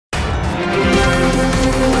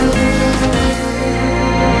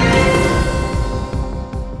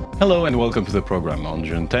Hello and welcome to the program. On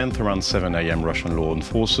June 10th, around 7 a.m., Russian law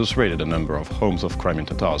enforcers raided a number of homes of Crimean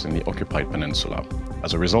Tatars in the occupied peninsula.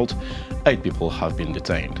 As a result, 8 people have been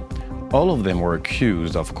detained. All of them were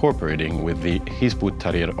accused of cooperating with the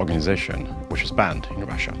Hizb-ut-Tahrir organization, which is banned in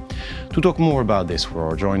Russia. To talk more about this,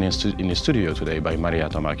 we're joined in the studio today by Mariya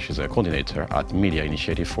Tomak. She's a coordinator at Media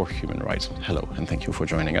Initiative for Human Rights. Hello, and thank you for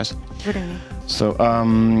joining us. Good evening. So,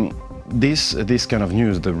 this kind of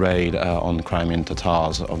news, the raid on Crimean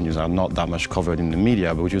Tatars of news, are not that much covered in the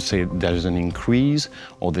media. But would you say there's an increase,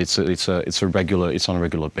 or it's on a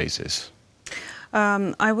regular basis?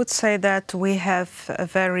 I would say that we have a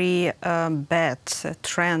very bad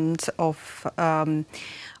trend of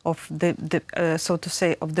so to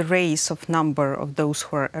say, of the rise of number of those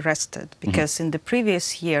who are arrested. Because in the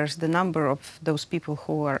previous years, the number of those people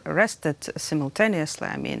who were arrested simultaneously,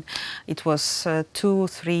 I mean, it was 2,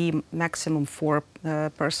 3, maximum 4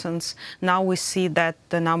 persons. Now we see that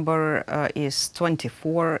the number is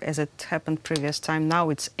 24, as it happened previous time. Now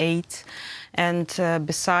it's 8. And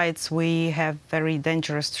besides, we have very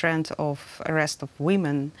dangerous trend of arrest of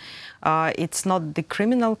women. It's not the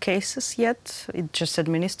criminal cases yet, it's just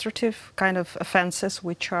administrative kind of offenses,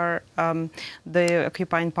 which are the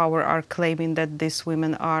occupying power are claiming that these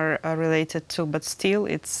women are related to, but still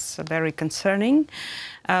it's very concerning.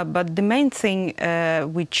 But the main thing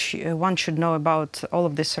which one should know about all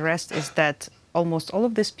of this arrest is that almost all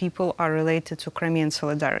of these people are related to Crimean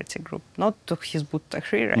Solidarity Group, not to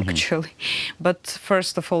Hizb-ut-Tahrir actually, but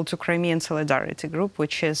first of all to Crimean Solidarity Group,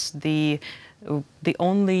 which is the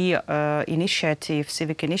only initiative,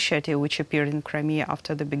 civic initiative, which appeared in Crimea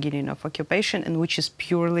after the beginning of occupation, and which is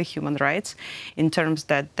purely human rights in terms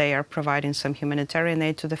that they are providing some humanitarian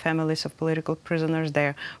aid to the families of political prisoners.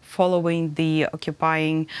 They're following the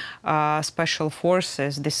occupying special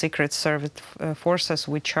forces, the secret service forces,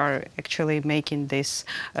 which are actually making these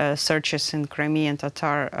searches in Crimean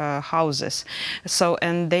Tatar houses. So,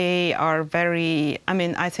 and they are very, I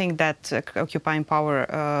mean, I think that occupying power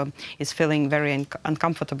is feeling very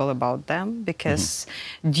uncomfortable about them, because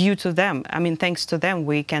due to them, I mean, thanks to them,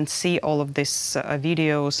 we can see all of these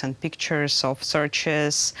videos and pictures of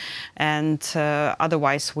searches, and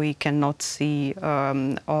otherwise we cannot see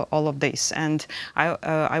all of this. And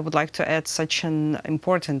I would like to add such an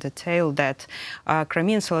important detail that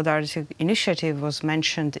Crimean Solidarity Initiative was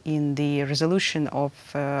mentioned in the resolution of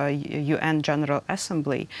UN General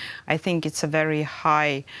Assembly. I think it's a very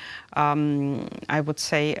high, I would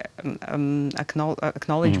say,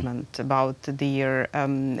 acknowledgement about their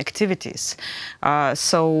activities.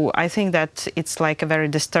 So I think that it's like a very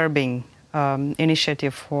disturbing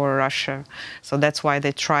initiative for Russia. So that's why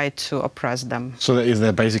they try to oppress them. So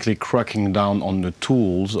they're basically cracking down on the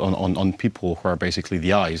tools, on people who are basically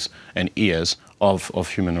the eyes and ears of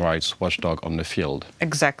human rights watchdog on the field.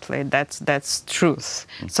 Exactly, that's truth.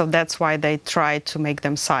 So that's why they try to make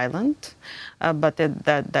them silent. But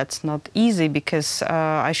that's not easy, because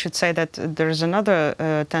I should say that there's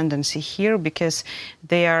another tendency here, because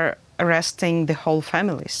they are arresting the whole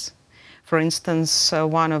families. For instance,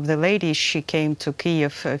 one of the ladies, she came to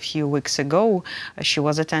Kiev a few weeks ago. She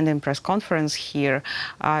was attending press conference here.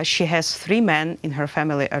 She has 3 men in her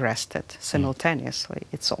family arrested simultaneously.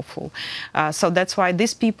 It's awful. So that's why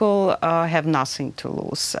these people have nothing to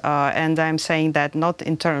lose. And I'm saying that not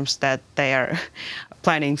in terms that they are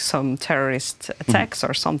planning some terrorist attacks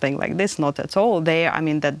or something like this, not at all. I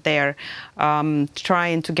mean that they're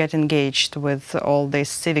trying to get engaged with all these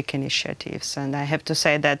civic initiatives. And I have to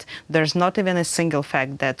say that there's not even a single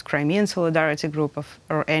fact that Crimean Solidarity Group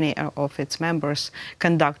or any of its members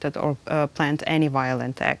conducted or planned any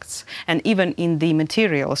violent acts. And even in the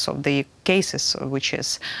materials of the cases which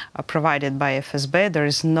is provided by FSB, there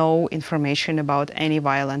is no information about any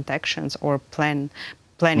violent actions or planning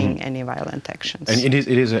any violent actions. And it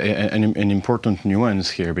is an important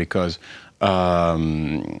nuance here, because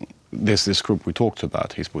this group we talked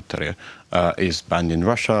about, Hizb-ut-Tahrir, is banned in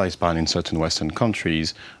Russia, is banned in certain Western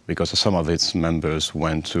countries, because some of its members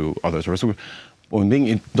went to other terrorist groups.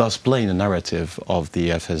 It does play in the narrative of the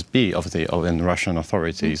FSB, of the Russian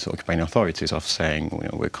authorities, occupying authorities, of saying, you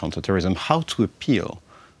know, we're counter-terrorism. How to appeal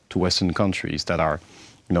to Western countries that are,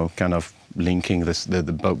 you know, kind of linking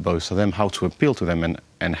both of them, how to appeal to them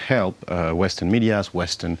and help Western medias,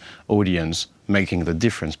 Western audience, making the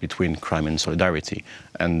difference between crime and solidarity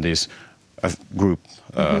and this a group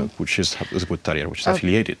which is Hizb-ut-Tahrir, which is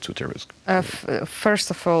affiliated to terrorism?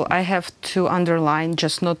 First of all, I have to underline,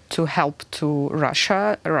 just not to help to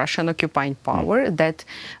Russia, Russian occupying power, that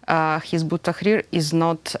Hizb-ut-Tahrir is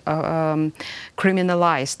not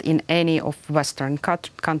criminalized in any of Western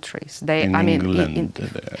countries. They, in England,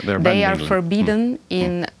 they are forbidden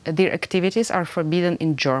in their activities are forbidden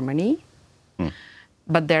in Germany,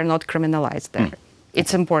 but they're not criminalized there.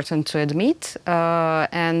 It's important to admit,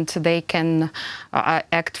 and they can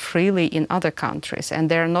act freely in other countries, and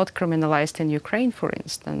they're not criminalized in Ukraine, for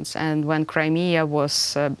instance. And when Crimea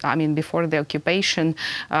was, before the occupation,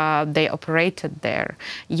 they operated there.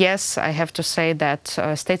 Yes, I have to say that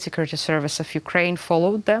State Security Service of Ukraine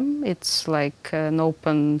followed them. It's like an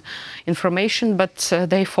open information, but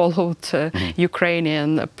they followed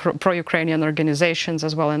Ukrainian, pro-Ukrainian organizations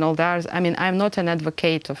as well, and all that. I mean, I'm not an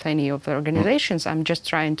advocate of any of the organizations. I'm just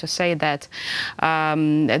trying to say that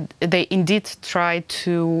they indeed try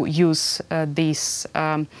to use these,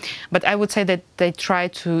 but I would say that they try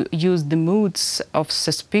to use the moods of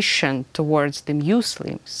suspicion towards the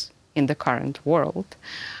Muslims in the current world,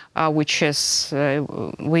 which is,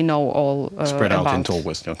 we know all spread out about. into all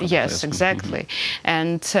Western countries. Yes, exactly.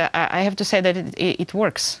 And I have to say that it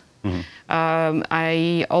works.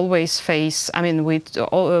 I always face,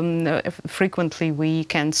 frequently we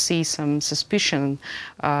can see some suspicion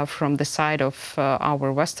from the side of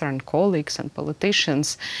our Western colleagues and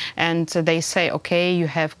politicians, and they say, okay, you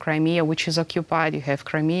have Crimea, which is occupied, you have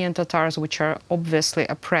Crimean Tatars, which are obviously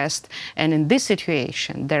oppressed, and in this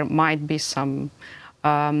situation there might be some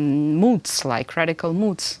moods, like radical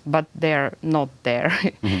moods, but they're not there.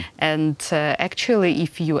 And actually,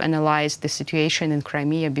 if you analyze the situation in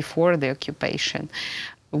Crimea before the occupation,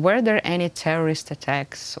 were there any terrorist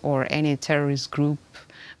attacks or any terrorist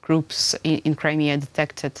groups in Crimea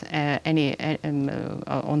detected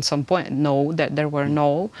on some point? No, that there were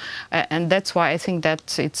no, and that's why I think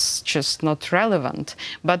that it's just not relevant.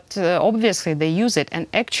 But obviously they use it, and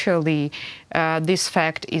actually this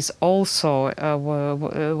fact is also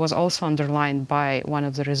was also underlined by one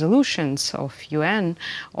of the resolutions of UN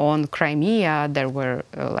on Crimea. There were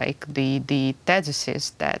like the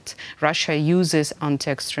theses that Russia uses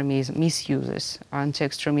misuses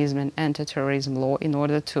anti-extremism and anti-terrorism law in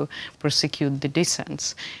order to prosecute the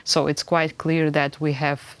dissents. So it's quite clear that we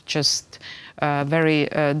have just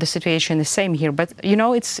the situation is same here. But you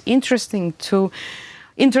know, it's interesting to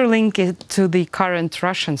interlink it to the current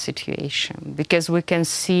Russian situation, because we can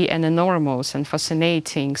see an enormous and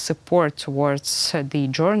fascinating support towards the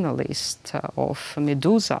journalist of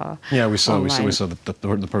Medusa. Yeah, we saw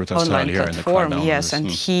the protest earlier in the Crimean. Yes,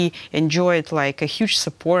 and he enjoyed like a huge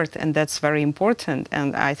support, and that's very important.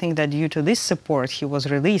 And I think that due to this support, he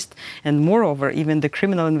was released, and moreover, even the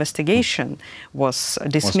criminal investigation was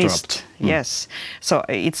dismissed. Yes, so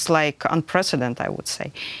it's like unprecedented, I would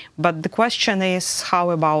say. But the question is,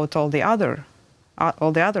 how about all the other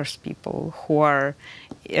people who are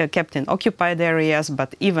kept in occupied areas,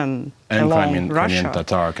 but even and along Russia?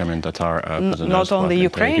 Crimean Tatar prisoners, not only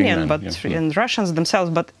Ukrainian, but and Russians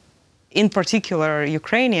themselves, but in particular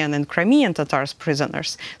Ukrainian and Crimean Tatars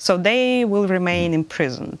prisoners. So they will remain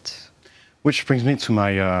imprisoned. Which brings me to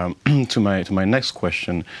my to my next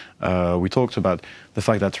question. We talked about the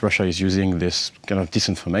fact that Russia is using this kind of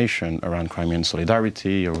disinformation around Crimean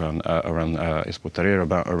solidarity, around Hizb-ut-Tahrir,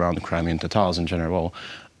 around the Crimean Tatars in general.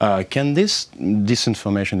 Can this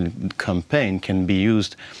disinformation campaign be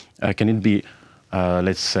used? Can it be,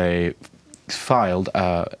 let's say, filed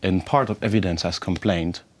in part of evidence as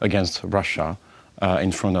complaint against Russia?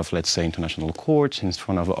 In front of, let's say, international courts, in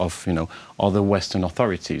front of other Western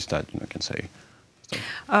authorities that can say.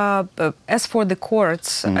 As for the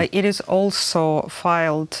courts, it is also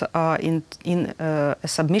filed in a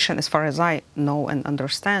submission, as far as I know and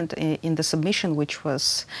understand, in the submission which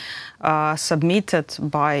was submitted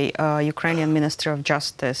by Ukrainian Ministry of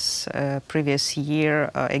Justice previous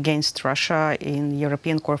year against Russia in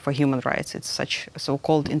European Court for Human Rights. It's such a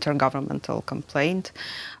so-called intergovernmental complaint,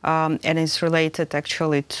 and it's related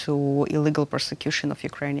actually to illegal persecution of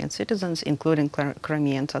Ukrainian citizens, including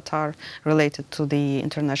Crimean Tatar, related to the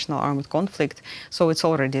international armed conflict. So it's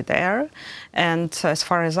already there. And as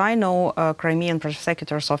far as I know, Crimean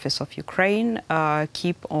Prosecutor's Office of Ukraine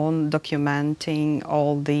keep on documenting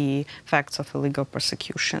all the facts of illegal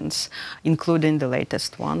persecutions, including the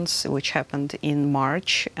latest ones, which happened in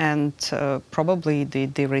March, and probably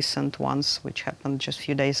the recent ones, which happened just a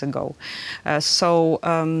few days ago. So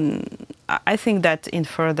I think that in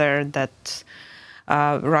further that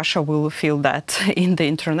Russia will feel that in the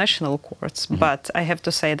international courts. But I have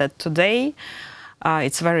to say that today,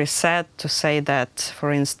 It's very sad to say that,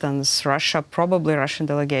 for instance, Russian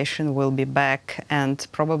delegation will be back, and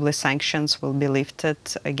probably sanctions will be lifted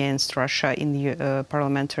against Russia in the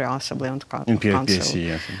Parliamentary Assembly and Council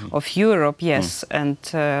yes. of Europe. Yes, and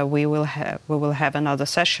we will have another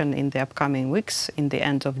session in the upcoming weeks, in the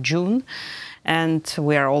end of June, and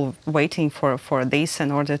we are all waiting for this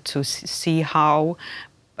in order to see how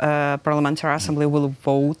Parliamentary Assembly will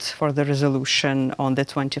vote for the resolution on the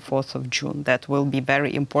 24th of June. That will be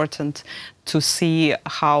very important to see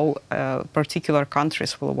how particular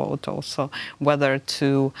countries will vote also, whether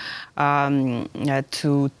to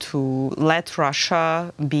let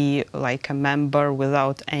Russia be like a member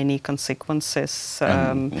without any consequences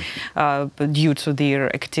due to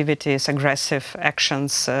their activities, aggressive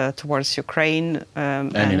actions towards Ukraine.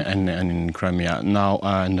 And in Crimea. Now,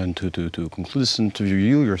 and then to conclude this interview,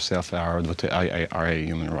 you yourself are a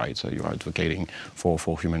human rights. You are advocating for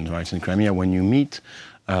human rights in Crimea. When you meet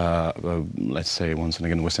let's say, once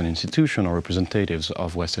again, Western institution or representatives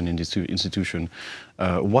of Western institution,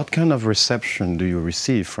 what kind of reception do you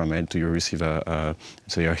receive from it? Do you receive a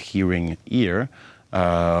hearing ear?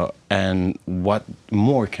 And what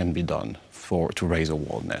more can be done to raise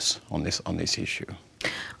awareness on this issue?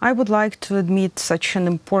 I would like to admit such an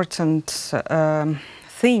important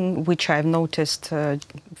thing which I've noticed,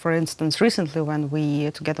 for instance, recently when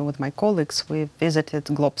we, together with my colleagues, we visited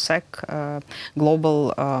GlobSec,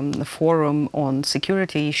 Global Forum on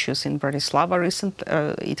Security Issues in Bratislava recently.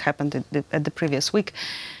 It happened at the previous week.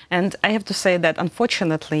 And I have to say that,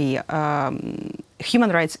 unfortunately,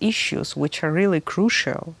 human rights issues, which are really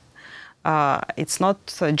crucial, it's not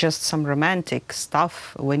just some romantic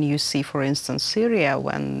stuff when you see, for instance, Syria,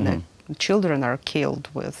 when children are killed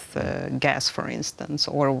with gas, for instance,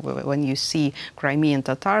 or when you see Crimean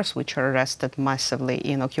Tatars, which are arrested massively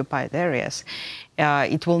in occupied areas.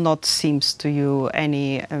 It will not seem to you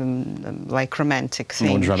any like romantic thing.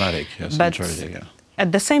 More dramatic, yes. But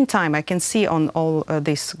at the same time, I can see on all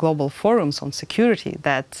these global forums on security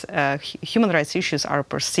that human rights issues are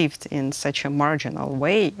perceived in such a marginal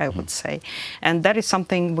way, I would say. And that is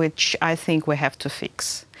something which I think we have to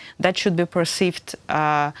fix. That should be perceived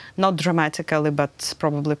not dramatically, but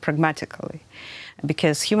probably pragmatically.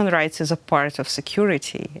 Because human rights is a part of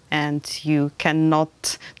security, and you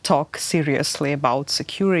cannot talk seriously about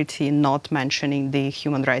security not mentioning the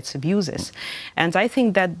human rights abuses. And I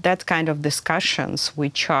think that that kind of discussions,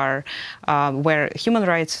 which are where human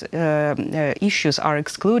rights issues are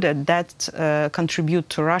excluded, that contribute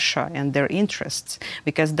to Russia and their interests,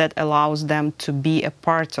 because that allows them to be a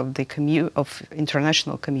part of the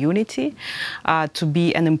international community, to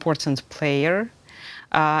be an important player.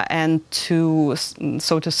 And to,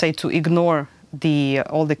 so to say, to ignore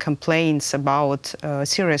all the complaints about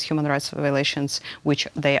serious human rights violations which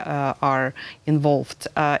they are involved.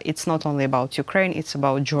 It's not only about Ukraine, it's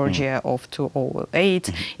about Georgia of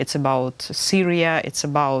 2008, it's about Syria, it's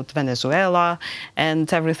about Venezuela,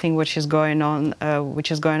 and everything which is going on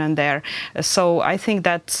there. So I think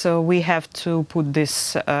that we have to put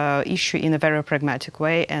this issue in a very pragmatic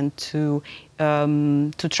way, and to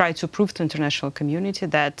try to prove to international community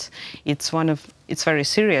that it's very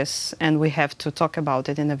serious, and we have to talk about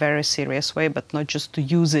it in a very serious way, but not just to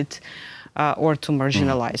use it or to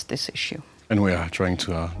marginalize this issue. And we are trying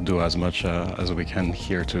to do as much as we can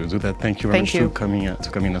here to do that. Thank you very much for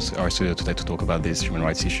coming to our studio today to talk about this human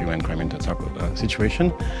rights issue and Crimean Tatar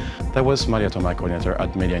situation. That was Mariya Tomak, coordinator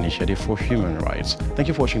at Media Initiative for Human Rights. Thank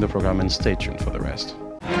you for watching the program, and stay tuned for the rest.